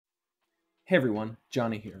Hey everyone,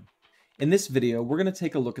 Johnny here. In this video, we're going to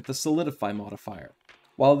take a look at the Solidify modifier.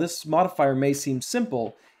 While this modifier may seem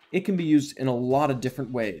simple, it can be used in a lot of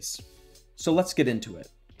different ways. So let's get into it.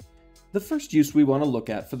 The first use we want to look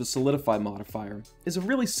at for the Solidify modifier is a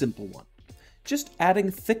really simple one. Just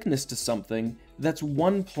adding thickness to something that's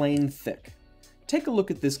one plane thick. Take a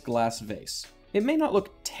look at this glass vase. It may not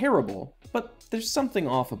look terrible, but there's something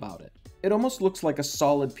off about it. It almost looks like a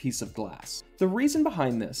solid piece of glass. The reason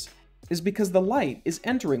behind this is because the light is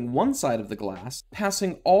entering one side of the glass,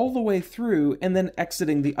 passing all the way through, and then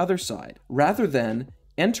exiting the other side, rather than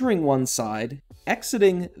entering one side,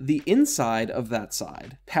 exiting the inside of that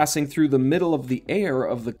side, passing through the middle of the air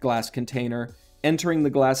of the glass container, entering the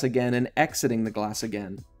glass again, and exiting the glass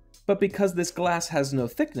again. But because this glass has no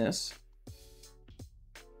thickness,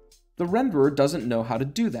 the renderer doesn't know how to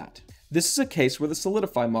do that. This is a case where the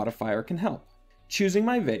Solidify modifier can help. Choosing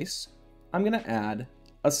my vase, I'm going to add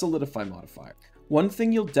a Solidify modifier. One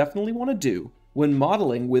thing you'll definitely want to do when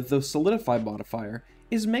modeling with the Solidify modifier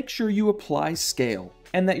is make sure you apply scale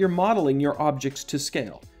and that you're modeling your objects to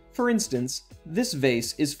scale. For instance, this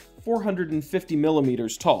vase is 450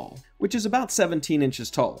 millimeters tall, which is about 17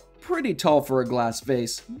 inches tall. Pretty tall for a glass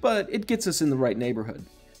vase, but it gets us in the right neighborhood.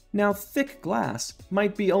 Now, thick glass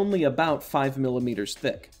might be only about 5 millimeters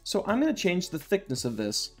thick, so I'm going to change the thickness of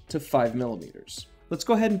this to 5 millimeters. Let's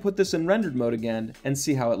go ahead and put this in rendered mode again and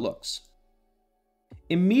see how it looks.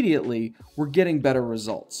 Immediately, we're getting better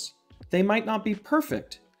results. They might not be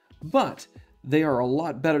perfect, but they are a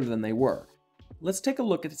lot better than they were. Let's take a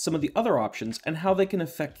look at some of the other options and how they can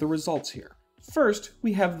affect the results here. First,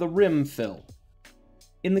 we have the rim fill.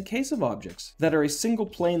 In the case of objects that are a single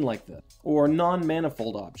plane like this, or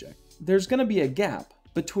non-manifold object, there's going to be a gap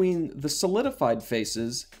between the solidified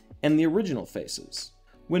faces and the original faces.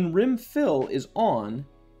 When rim fill is on,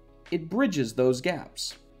 it bridges those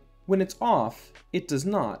gaps. When it's off, it does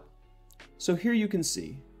not. So here you can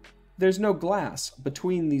see, there's no glass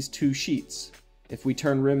between these two sheets. If we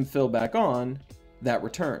turn rim fill back on, that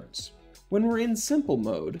returns. When we're in simple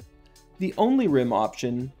mode, the only rim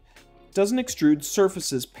option doesn't extrude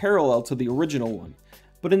surfaces parallel to the original one,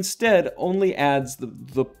 but instead only adds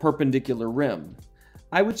the perpendicular rim.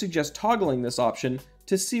 I would suggest toggling this option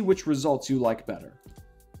to see which results you like better.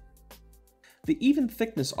 The even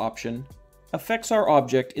thickness option affects our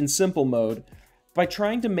object in simple mode by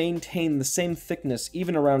trying to maintain the same thickness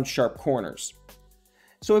even around sharp corners.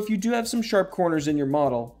 So if you do have some sharp corners in your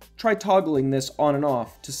model, try toggling this on and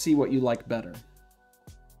off to see what you like better.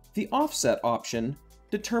 The offset option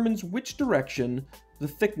determines which direction the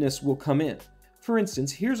thickness will come in. For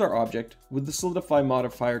instance, here's our object with the Solidify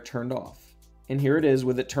modifier turned off, and here it is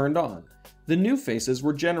with it turned on. The new faces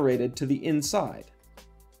were generated to the inside.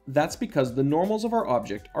 That's because the normals of our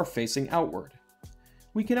object are facing outward.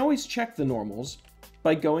 We can always check the normals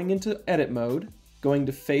by going into Edit mode, going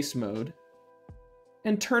to Face mode,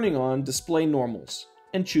 and turning on Display Normals,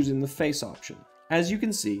 and choosing the Face option. As you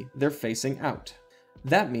can see, they're facing out.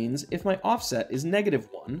 That means if my offset is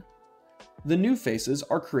 -1, the new faces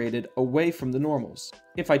are created away from the normals.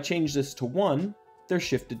 If I change this to 1, they're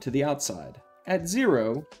shifted to the outside. At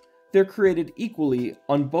 0, they're created equally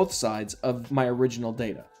on both sides of my original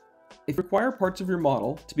data. If you require parts of your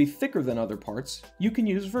model to be thicker than other parts, you can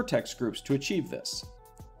use vertex groups to achieve this.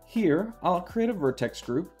 Here, I'll create a vertex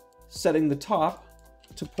group, setting the top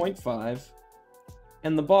to 0.5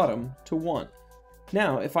 and the bottom to 1.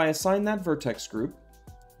 Now, if I assign that vertex group,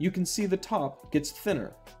 you can see the top gets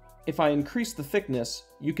thinner. If I increase the thickness,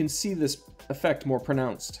 you can see this effect more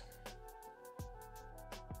pronounced.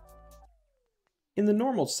 In the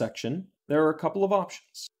normals section, there are a couple of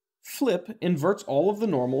options. Flip inverts all of the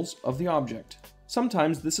normals of the object.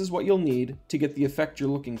 Sometimes this is what you'll need to get the effect you're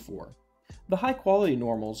looking for. The high quality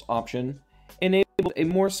normals option enables a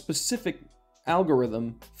more specific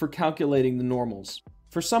algorithm for calculating the normals.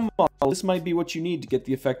 For some models, this might be what you need to get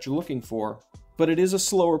the effect you're looking for, but it is a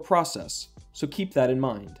slower process, so keep that in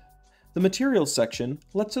mind. The materials section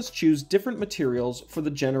lets us choose different materials for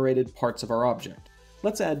the generated parts of our object.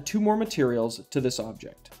 Let's add 2 more materials to this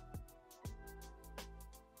object.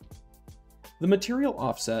 The material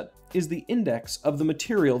offset is the index of the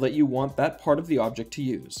material that you want that part of the object to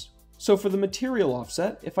use. So for the material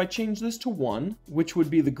offset, if I change this to 1, which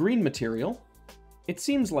would be the green material, it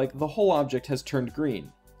seems like the whole object has turned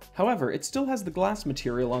green. However, it still has the glass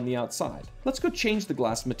material on the outside. Let's go change the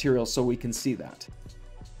glass material so we can see that.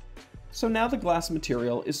 So now the glass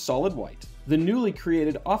material is solid white. The newly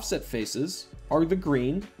created offset faces are the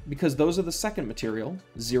green, because those are the second material,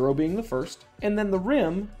 0 being the first, and then the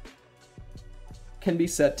rim can be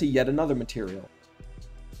set to yet another material.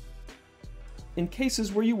 In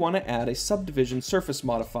cases where you want to add a subdivision surface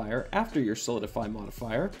modifier after your Solidify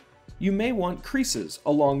modifier, you may want creases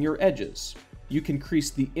along your edges. You can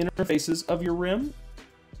crease the inner faces of your rim,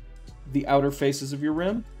 the outer faces of your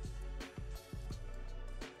rim,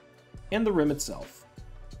 and the rim itself.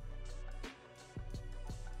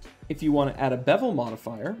 If you want to add a bevel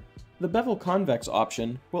modifier, the bevel convex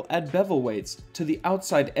option will add bevel weights to the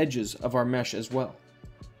outside edges of our mesh as well.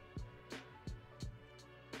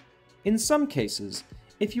 In some cases,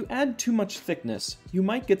 if you add too much thickness, you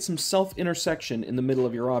might get some self-intersection in the middle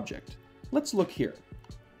of your object. Let's look here.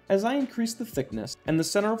 As I increase the thickness and the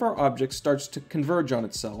center of our object starts to converge on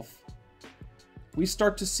itself, we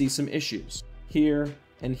start to see some issues, here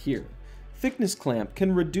and here. Thickness clamp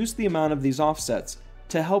can reduce the amount of these offsets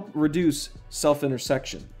to help reduce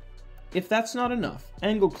self-intersection. If that's not enough,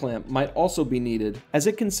 angle clamp might also be needed, as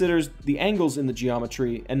it considers the angles in the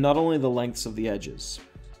geometry and not only the lengths of the edges.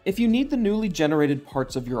 If you need the newly generated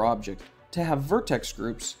parts of your object to have vertex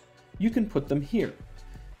groups, you can put them here.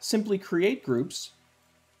 Simply create groups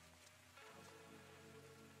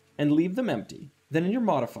and leave them empty. Then in your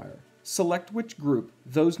modifier, select which group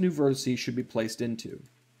those new vertices should be placed into.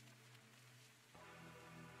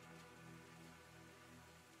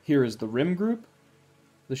 Here is the rim group,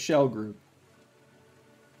 the shell group.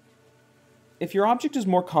 If your object is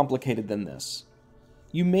more complicated than this,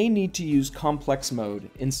 you may need to use complex mode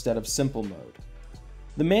instead of simple mode.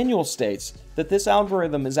 The manual states that this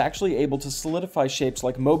algorithm is actually able to solidify shapes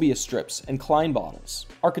like Mobius strips and Klein bottles.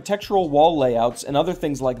 Architectural wall layouts and other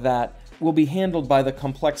things like that will be handled by the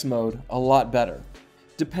complex mode a lot better.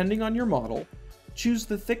 Depending on your model, choose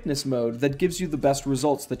the thickness mode that gives you the best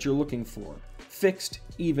results that you're looking for: fixed,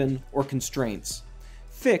 even, or constraints.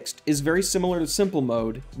 Fixed is very similar to simple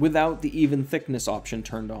mode without the even thickness option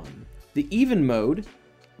turned on. The even mode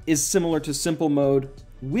is similar to simple mode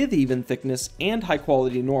with even thickness and high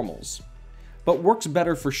quality normals, but works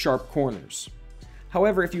better for sharp corners.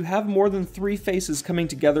 However, if you have more than 3 faces coming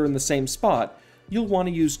together in the same spot, you'll want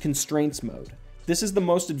to use constraints mode. This is the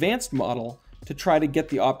most advanced model to try to get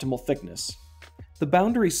the optimal thickness. The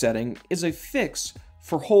boundary setting is a fix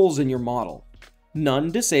for holes in your model.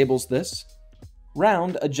 None disables this.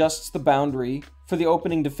 Round adjusts the boundary for the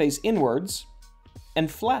opening to face inwards, and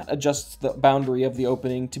flat adjusts the boundary of the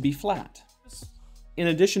opening to be flat. In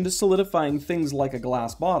addition to solidifying things like a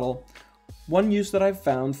glass bottle, one use that I've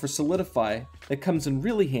found for Solidify that comes in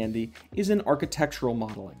really handy is in architectural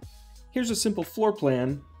modeling. Here's a simple floor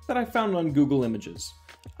plan that I found on Google Images.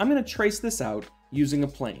 I'm going to trace this out using a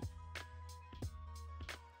plane.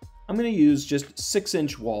 I'm going to use just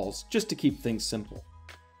 6-inch walls just to keep things simple.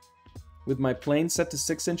 With my plane set to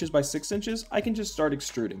 6 inches by 6 inches, I can just start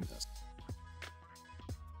extruding this.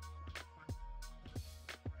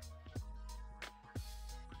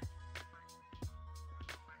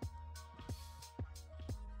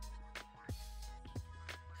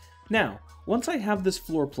 Now, once I have this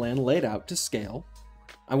floor plan laid out to scale,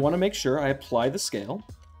 I want to make sure I apply the scale,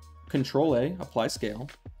 Control A, apply scale,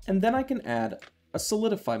 and then I can add a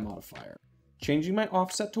Solidify modifier. Changing my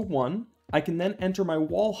offset to 1, I can then enter my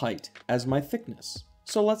wall height as my thickness.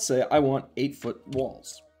 So let's say I want 8-foot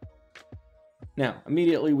walls. Now,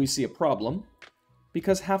 immediately we see a problem,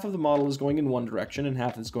 because half of the model is going in one direction and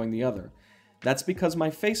half is going the other. That's because my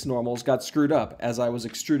face normals got screwed up as I was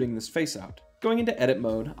extruding this face out. Going into edit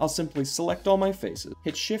mode, I'll simply select all my faces,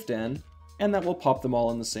 hit Shift N, and that will pop them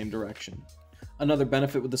all in the same direction. Another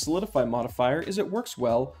benefit with the Solidify modifier is it works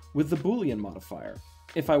well with the Boolean modifier.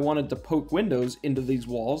 If I wanted to poke windows into these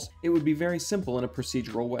walls, it would be very simple in a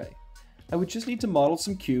procedural way. I would just need to model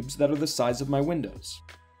some cubes that are the size of my windows.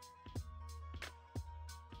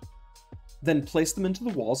 Then place them into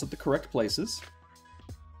the walls at the correct places.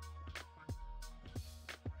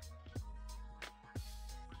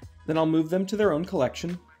 Then I'll move them to their own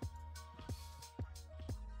collection.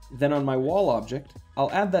 Then on my wall object,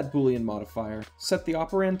 I'll add that Boolean modifier, set the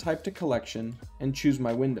operand type to collection, and choose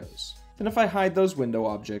my windows. Then if I hide those window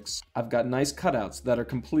objects, I've got nice cutouts that are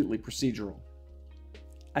completely procedural.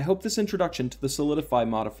 I hope this introduction to the Solidify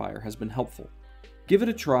modifier has been helpful. Give it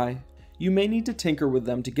a try. You may need to tinker with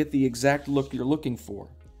them to get the exact look you're looking for.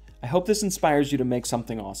 I hope this inspires you to make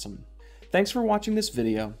something awesome. Thanks for watching this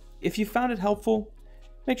video. If you found it helpful,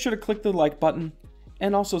 make sure to click the like button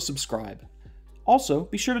and also subscribe. Also,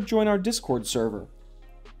 be sure to join our Discord server.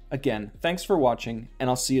 Again, thanks for watching, and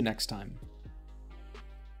I'll see you next time.